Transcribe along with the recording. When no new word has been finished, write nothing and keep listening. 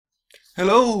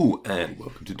Hello and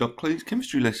welcome to Doc Clay's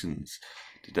chemistry lessons.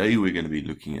 Today we're going to be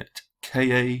looking at Ka,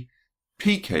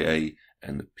 pKa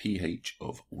and the pH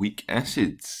of weak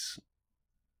acids.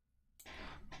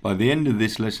 By the end of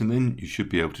this lesson then you should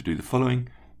be able to do the following.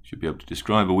 You should be able to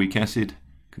describe a weak acid,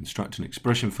 construct an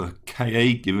expression for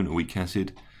Ka given a weak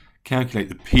acid, calculate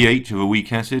the pH of a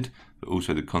weak acid, but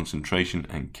also the concentration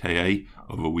and Ka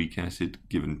of a weak acid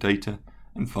given data,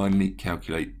 and finally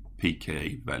calculate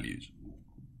pKa values.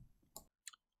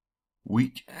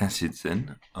 Weak acids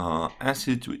then are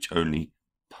acids which only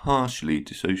partially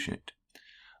dissociate.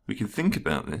 We can think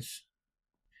about this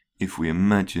if we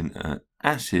imagine an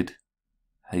acid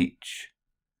HA,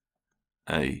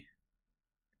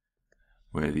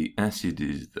 where the acid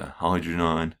is the hydrogen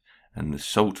ion and the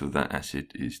salt of that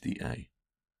acid is the A.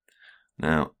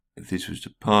 Now, if this was to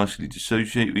partially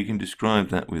dissociate, we can describe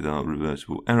that with our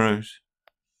reversible arrows,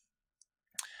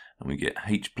 and we get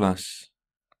H plus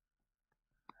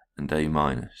and A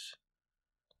minus.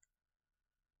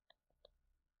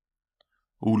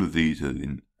 All of these are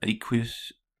in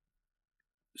aqueous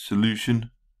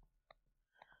solution,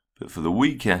 but for the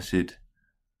weak acid,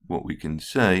 what we can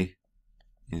say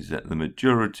is that the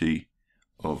majority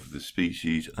of the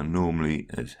species are normally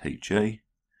as HA,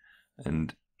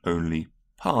 and only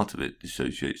part of it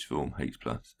dissociates to form H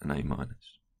plus and A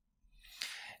minus.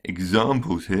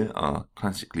 Examples here are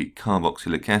classically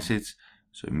carboxylic acids,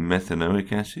 so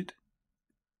methanoic acid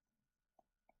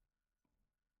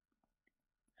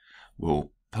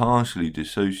will partially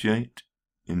dissociate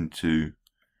into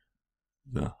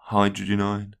the hydrogen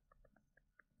ion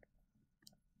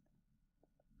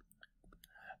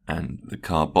and the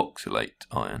carboxylate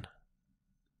ion.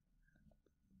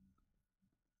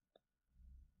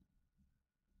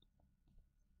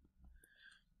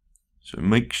 So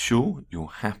make sure you're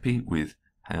happy with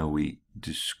how we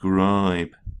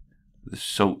describe the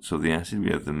salts of the acid. We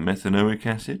have the methanoic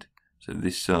acid, so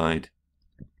this side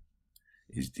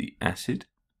is the acid.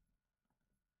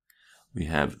 We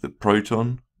have the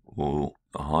proton or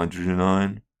the hydrogen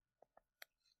ion,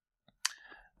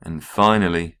 and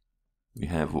finally we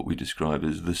have what we describe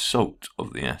as the salt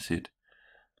of the acid.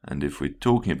 And if we're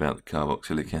talking about the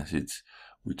carboxylic acids,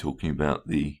 we're talking about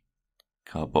the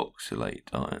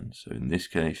carboxylate ion, so in this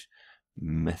case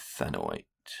methanoate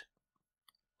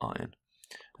ion,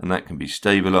 and that can be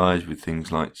stabilized with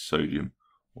things like sodium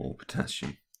or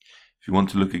potassium. If you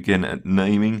want to look again at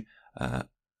naming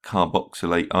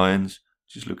carboxylate ions,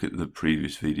 just look at the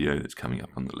previous video that's coming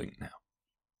up on the link now.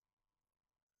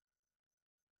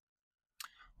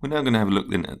 We're now going to have a look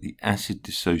then at the acid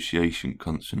dissociation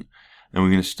constant, and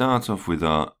we're going to start off with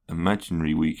our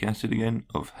imaginary weak acid again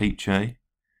of HA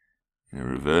in a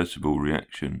reversible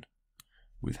reaction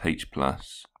with H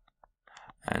plus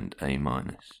and A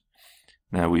minus.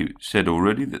 Now, we've said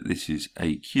already that this is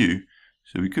AQ,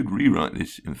 so we could rewrite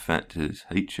this in fact as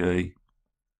HA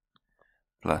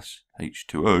plus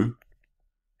H2O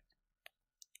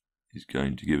is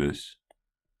going to give us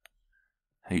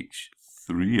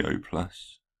H3O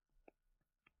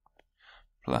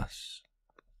plus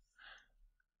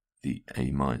the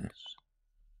A minus.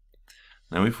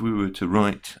 Now, if we were to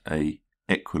write a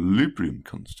equilibrium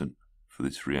constant for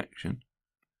this reaction,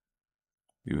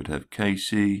 we would have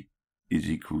Kc is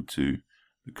equal to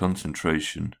the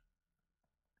concentration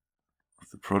of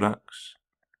the products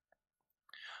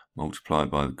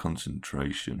multiplied by the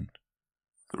concentration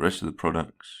of the rest of the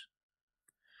products,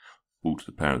 all to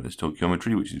the power of the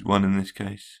stoichiometry, which is 1 in this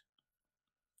case,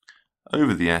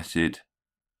 over the acid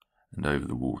and over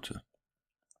the water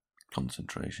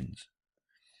concentrations.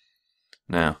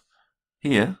 Now,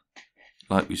 here,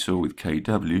 like we saw with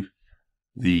Kw,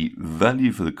 the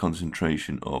value for the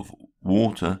concentration of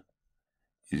water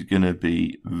is going to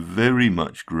be very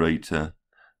much greater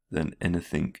than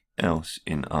anything else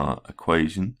in our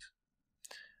equations,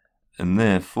 and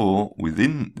therefore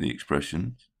within the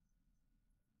expressions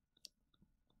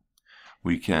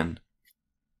we can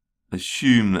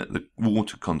assume that the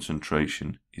water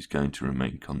concentration is going to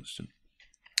remain constant,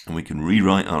 and we can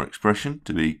rewrite our expression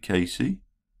to be Kc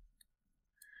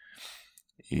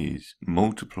is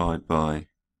multiplied by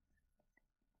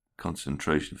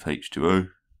concentration of H2O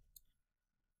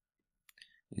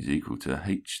is equal to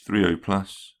H3O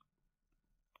plus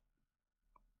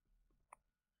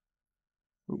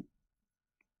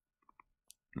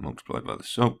multiplied by the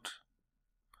salt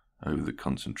over the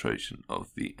concentration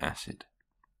of the acid.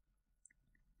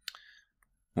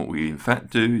 What we in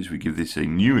fact do is we give this a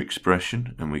new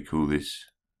expression and we call this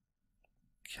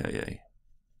Ka.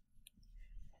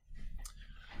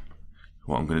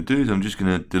 What I'm going to do is I'm just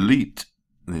going to delete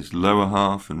this lower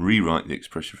half and rewrite the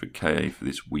expression for Ka for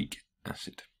this weak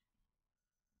acid.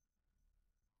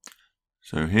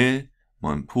 So here,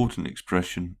 my important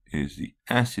expression is the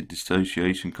acid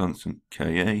dissociation constant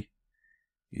Ka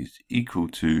is equal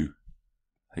to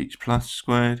H plus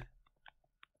squared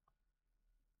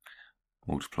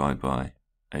multiplied by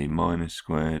A minus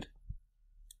squared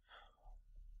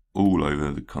all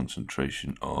over the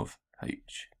concentration of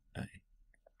HA.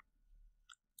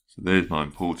 So there's my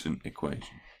important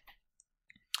equation.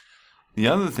 The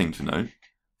other thing to note,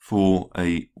 for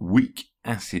a weak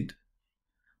acid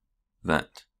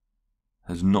that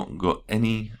has not got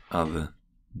any other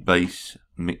base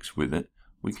mixed with it,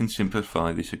 we can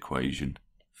simplify this equation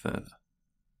further.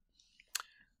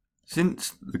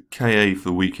 Since the Ka for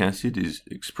the weak acid is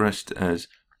expressed as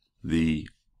the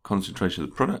concentration of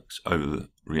the products over the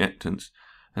reactants,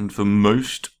 and for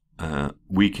most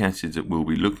weak acids that we'll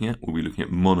be looking at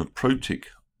monoprotic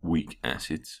weak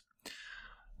acids,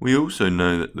 we also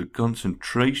know that the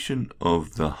concentration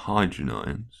of the hydrogen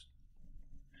ions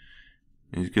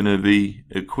is going to be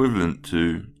equivalent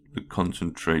to the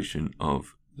concentration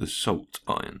of the salt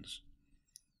ions.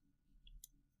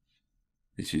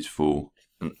 This is for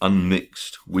an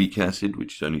unmixed weak acid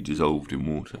which is only dissolved in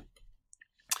water.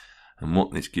 And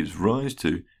what this gives rise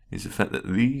to is the fact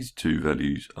that these two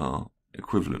values are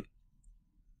equivalent.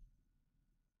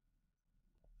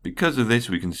 Because of this,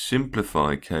 we can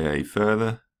simplify Ka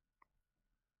further,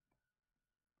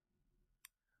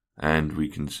 and we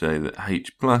can say that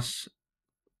H plus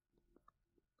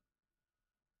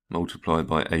multiplied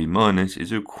by A minus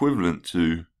is equivalent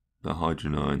to the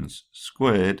hydrogen ions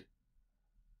squared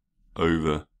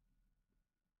over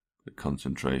the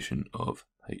concentration of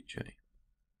HA.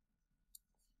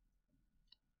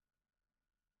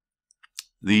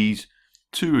 These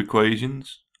two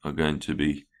equations are going to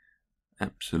be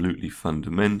absolutely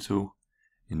fundamental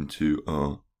into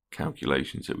our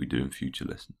calculations that we do in future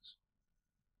lessons.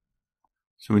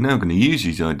 So we're now going to use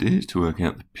these ideas to work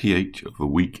out the pH of a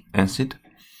weak acid.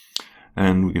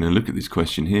 And we're going to look at this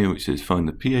question here, which says find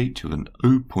the pH of an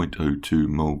 0.02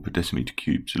 mole per decimeter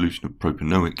cube solution of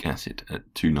propanoic acid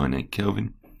at 298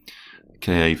 Kelvin.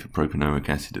 Ka for propanoic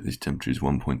acid at this temperature is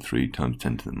 1.3 times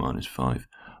 10 to the minus 5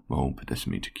 mole per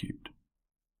decimeter cubed.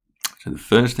 So the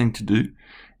first thing to do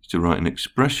is to write an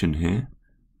expression here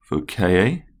for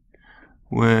Ka,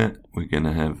 where we're going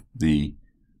to have the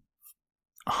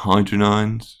hydrogen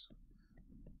ions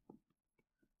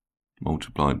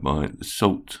multiplied by the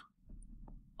salt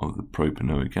of the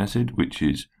propanoic acid, which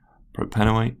is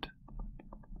propanoate,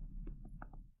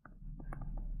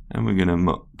 and we're going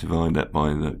to divide that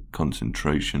by the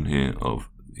concentration here of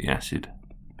the acid.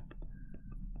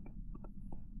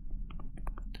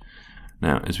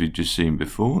 Now, as we've just seen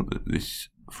before, that this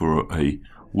for a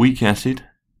weak acid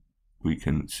we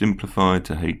can simplify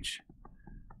to H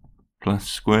plus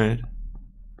squared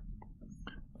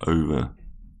over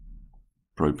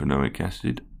propanoic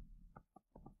acid,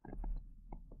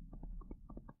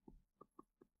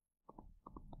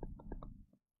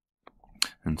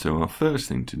 and so our first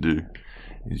thing to do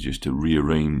is just to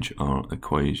rearrange our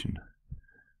equation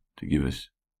to give us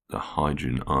the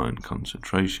hydrogen ion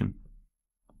concentration,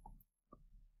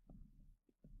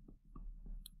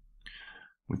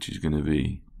 which is going to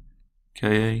be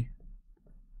Ka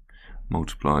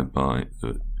multiplied by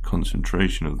the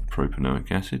concentration of the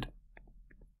propanoic acid,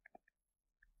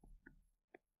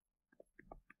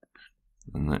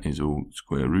 and that is all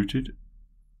square rooted.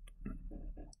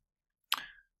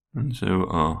 And so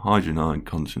our hydrogen ion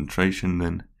concentration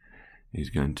then is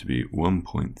going to be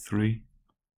 1.3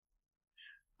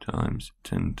 times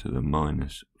 10 to the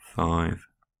minus 5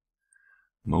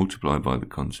 multiplied by the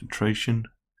concentration,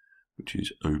 which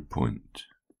is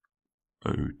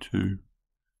 0.02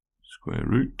 square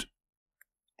root,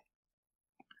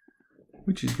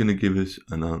 which is going to give us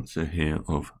an answer here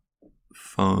of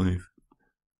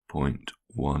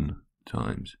 5.1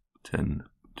 times 10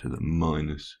 to the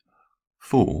minus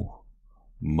 4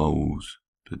 moles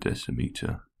per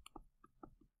decimeter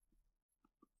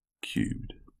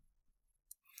cubed.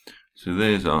 So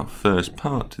there's our first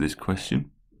part to this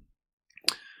question.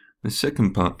 The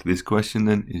second part to this question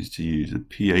then is to use the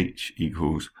pH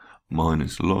equals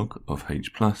minus log of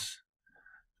H plus.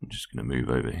 I'm just going to move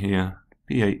over here.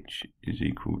 pH is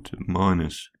equal to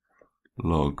minus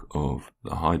log of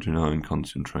the hydrogen ion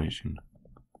concentration.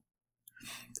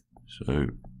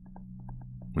 So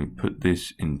we put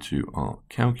this into our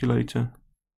calculator,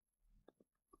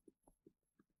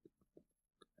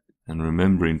 and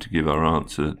remembering to give our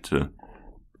answer to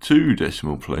 2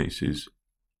 decimal places,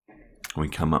 we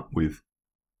come up with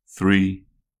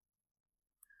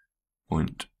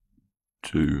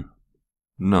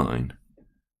 3.29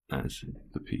 as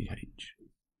the pH.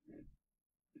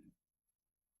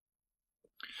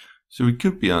 So we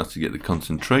could be asked to get the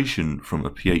concentration from a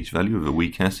pH value of a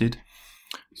weak acid.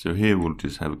 So here we'll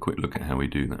just have a quick look at how we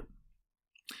do that.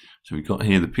 So we've got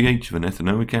here the pH of an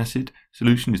ethanoic acid.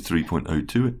 Solution is 3.02 at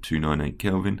 298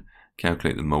 Kelvin.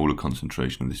 Calculate the molar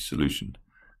concentration of this solution.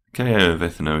 Ka of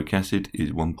ethanoic acid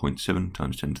is 1.7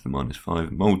 times 10 to the minus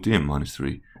 5 mole DM minus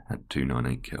 3 at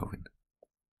 298 Kelvin.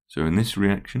 So in this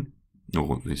reaction,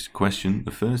 or this question,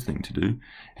 the first thing to do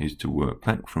is to work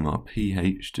back from our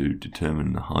pH to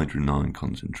determine the hydrogen ion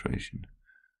concentration.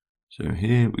 So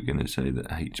here we're going to say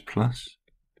that H plus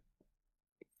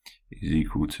is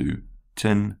equal to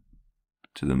 10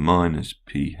 to the minus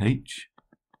pH,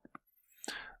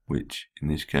 which in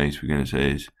this case we're going to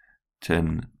say is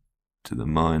 10 to the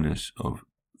minus of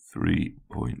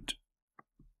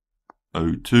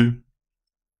 3.02.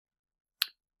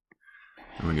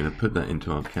 And we're going to put that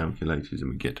into our calculators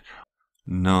and we get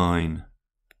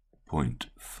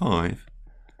 9.5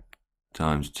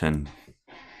 times 10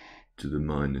 to the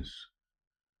minus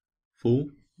 4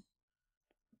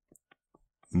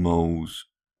 moles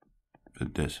per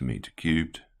decimeter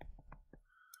cubed.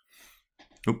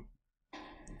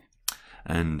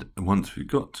 And once we've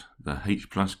got the H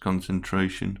plus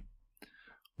concentration,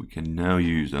 we can now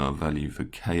use our value for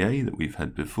Ka that we've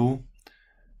had before.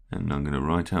 And I'm going to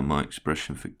write out my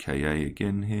expression for Ka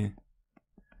again here,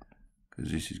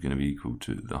 because this is going to be equal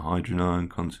to the hydrogen ion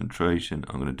concentration.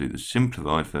 I'm going to do the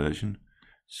simplified version,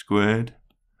 squared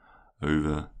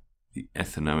over the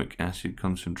ethanoic acid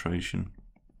concentration.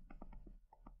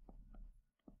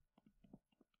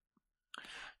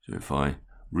 So if I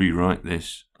rewrite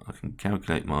this, I can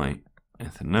calculate my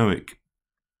ethanoic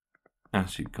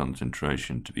acid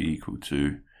concentration to be equal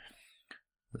to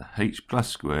the H plus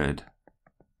squared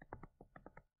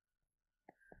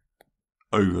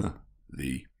over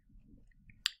the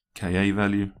Ka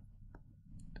value.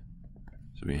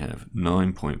 So we have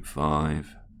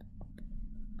 9.5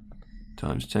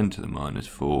 times 10 to the minus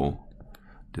 4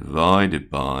 divided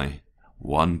by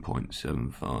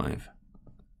 1.75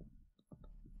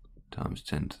 times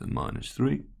 10 to the minus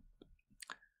 3.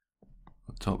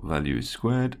 The top value is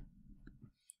squared.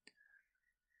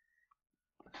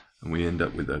 And we end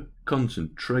up with a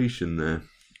concentration there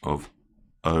of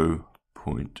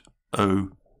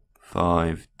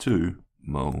 0.052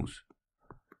 moles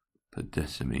per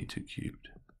decimeter cubed.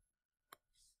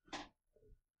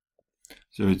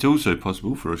 So it's also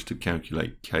possible for us to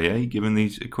calculate Ka given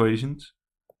these equations.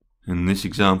 In this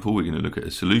example, we're going to look at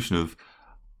a solution of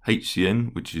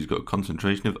HCN, which has got a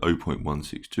concentration of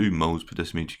 0.162 moles per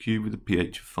decimeter cubed with a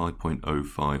pH of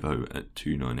 5.050 at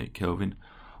 298 Kelvin.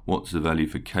 What's the value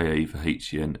for Ka for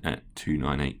HCN at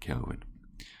 298 Kelvin?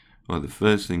 Well, the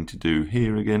first thing to do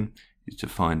here again is to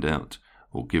find out,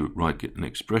 or get an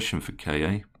expression for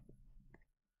Ka,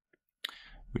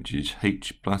 which is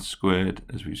H plus squared,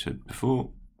 as we said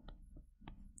before,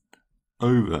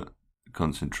 over the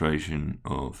concentration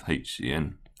of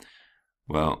HCN.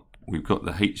 Well, we've got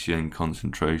the HCN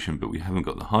concentration, but we haven't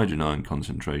got the hydrogen ion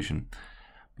concentration.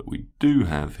 But we do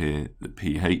have here the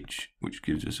pH, which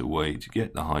gives us a way to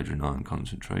get the hydrogen ion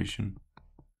concentration,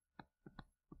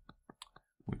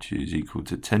 which is equal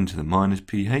to 10 to the minus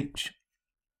pH.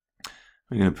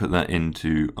 We're going to put that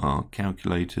into our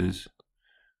calculators,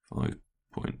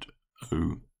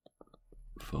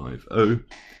 5.050,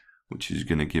 which is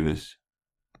going to give us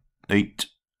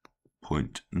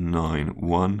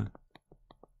 8.91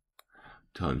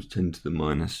 times 10 to the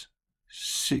minus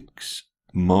 6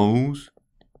 moles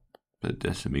per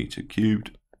decimeter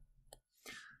cubed.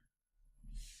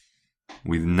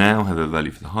 We now have a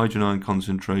value for the hydrogen ion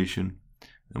concentration,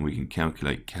 and we can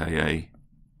calculate Ka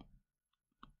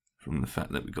from the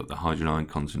fact that we've got the hydrogen ion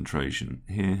concentration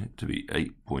here to be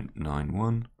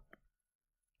 8.91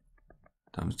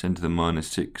 times 10 to the minus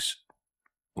 6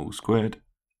 all squared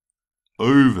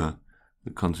over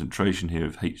the concentration here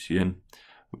of HCN,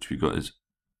 which we got as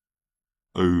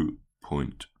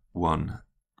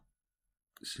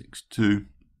 0.162,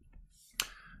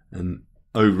 and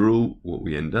overall what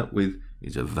we end up with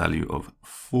is a value of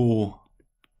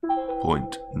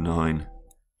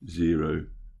 4.90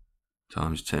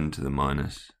 times 10 to the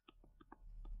minus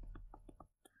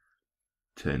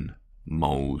 10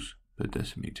 moles per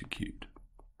decimeter cubed.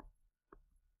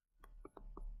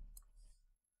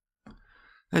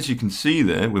 As you can see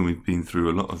there, when we've been through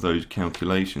a lot of those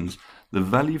calculations, the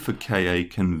value for Ka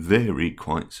can vary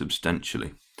quite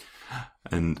substantially.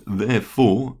 And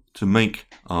therefore, to make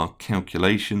our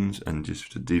calculations and just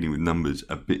for dealing with numbers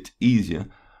a bit easier,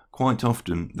 quite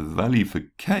often the value for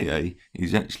Ka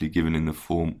is actually given in the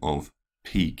form of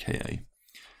pKa.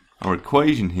 Our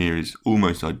equation here is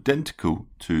almost identical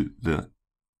to the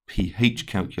pH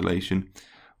calculation,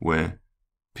 where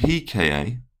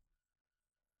pKa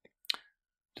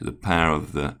to the power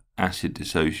of the acid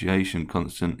dissociation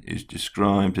constant is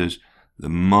described as the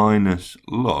minus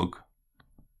log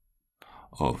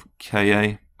of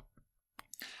Ka,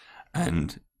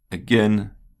 and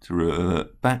again, to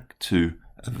revert back to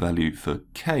a value for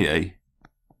Ka,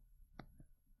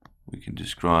 we can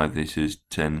describe this as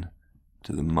 10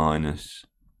 to the minus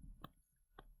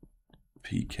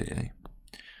pKa.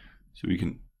 So we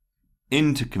can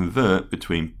interconvert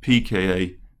between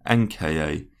pKa and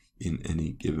Ka in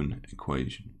any given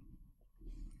equation.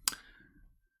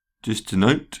 Just to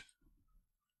note,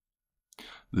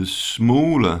 the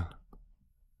smaller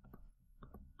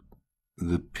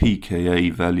the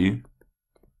pKa value,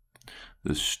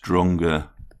 the stronger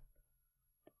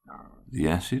the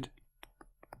acid.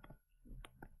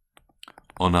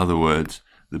 In other words,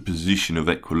 the position of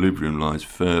equilibrium lies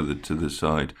further to the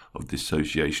side of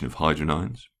dissociation of hydrogen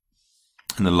ions,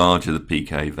 and the larger the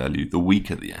pKa value, the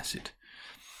weaker the acid.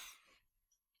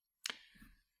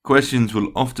 Questions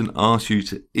will often ask you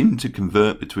to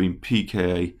interconvert between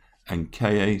pKa and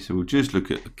Ka, so we'll just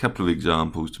look at a couple of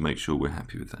examples to make sure we're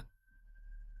happy with that.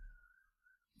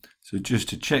 So just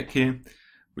to check here,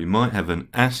 we might have an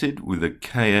acid with a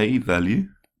Ka value,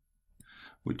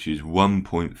 which is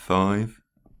 1.5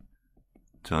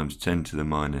 times 10 to the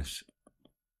minus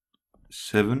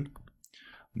 7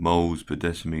 moles per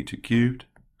decimeter cubed.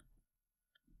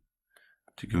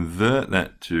 To convert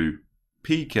that to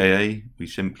pKa, we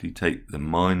simply take the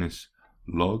minus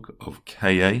log of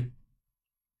Ka,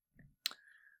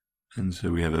 and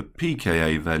so we have a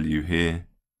pKa value here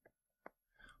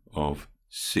of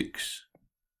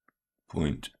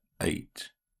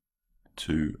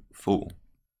 6.824.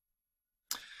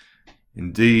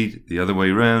 Indeed, the other way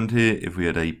around here, if we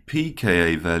had a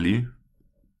pKa value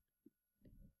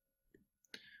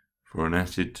for an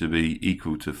acid to be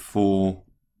equal to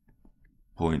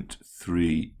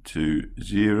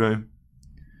 4.320,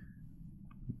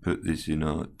 put this in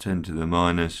our 10 to the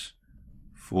minus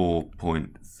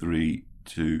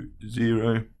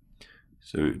 4.320,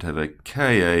 so it would have a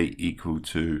Ka equal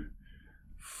to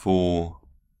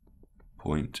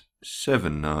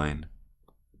 4.79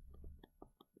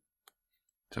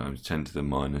 times 10 to the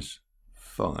minus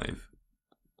 5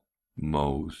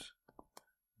 moles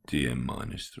dm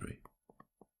minus 3.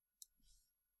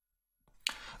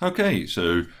 Okay,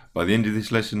 so by the end of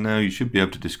this lesson now, you should be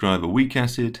able to describe a weak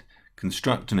acid,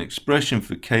 construct an expression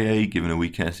for Ka given a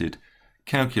weak acid,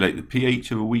 calculate the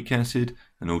pH of a weak acid,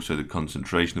 and also the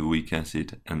concentration of a weak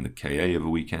acid and the Ka of a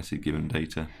weak acid given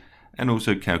data, and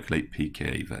also calculate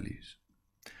pKa values.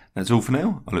 That's all for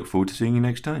now. I look forward to seeing you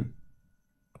next time.